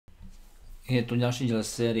Je tu ďalší diel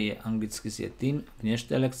série Anglicky s Yetim. V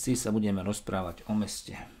dnešnej lekcii sa budeme rozprávať o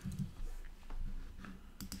meste.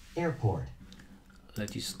 Airport.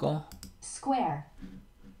 Letisko. Square.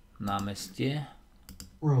 Námestie.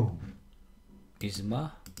 Room.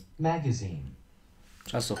 Izba. Magazine.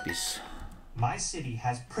 Časopis. My city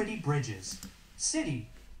has pretty bridges.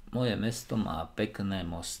 City. Moje mesto má pekné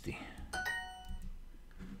mosty.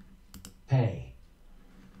 Pay.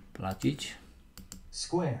 Platiť.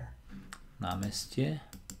 Square. Námestie.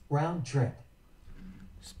 Round trip.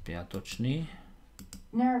 Spiatočný.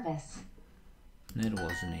 Nervous.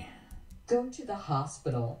 Nervózny. Go to the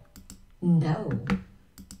hospital. No.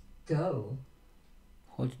 Go.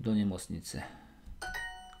 Choď do nemocnice.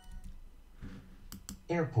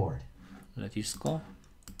 Airport. Letisko.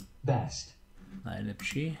 Best.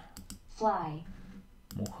 Najlepší. Fly.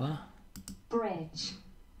 Mucha. Bridge.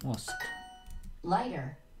 Most.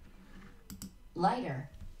 Lighter. Lighter.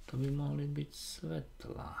 To by mohli byť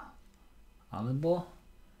svetlá. Alebo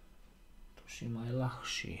tuším aj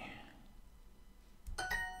ľahší.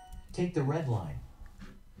 Take the red line.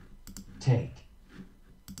 Take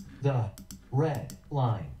the red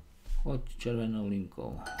line. Choď červenou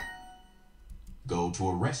linkou. Go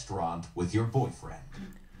to a restaurant with your boyfriend.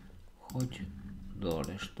 Choď do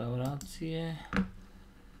reštaurácie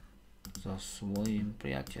so svojím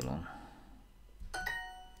priateľom.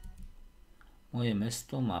 Moje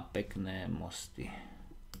mesto má pekné mosty.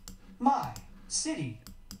 My city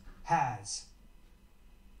has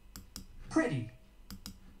pretty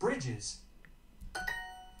bridges.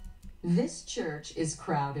 This church is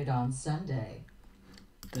crowded on Sunday.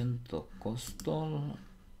 Tento kostol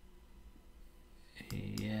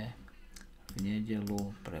je v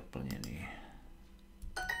nedeľu preplnený.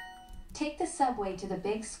 Take the subway to the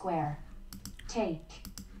big square. Take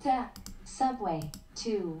the subway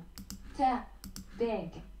to the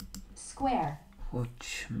big square.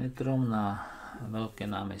 Choď metrom na veľké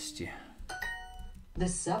námestie. The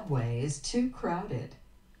subway is too crowded.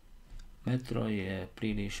 Metro je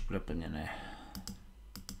príliš preplnené.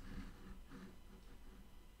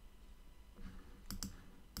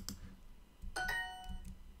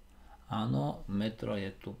 Áno, metro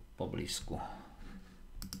je tu poblízku.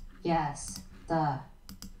 Yes, the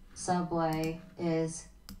subway is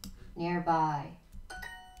nearby.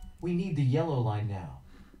 We need the yellow line now.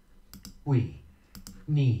 We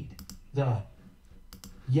need the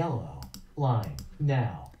yellow line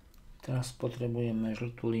now. Teraz potrebujeme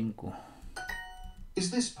žltú linku.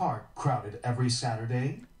 Is this park crowded every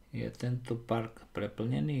Saturday? Je tento park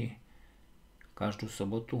preplnený každú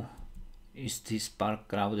sobotu? Is this park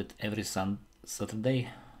crowded every Saturday?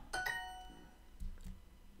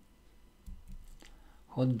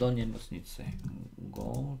 Choď do nemocnice.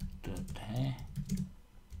 Go to the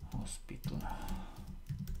hospital.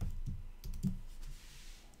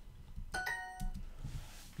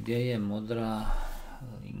 Kde je modrá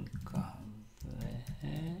linka?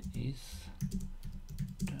 Where is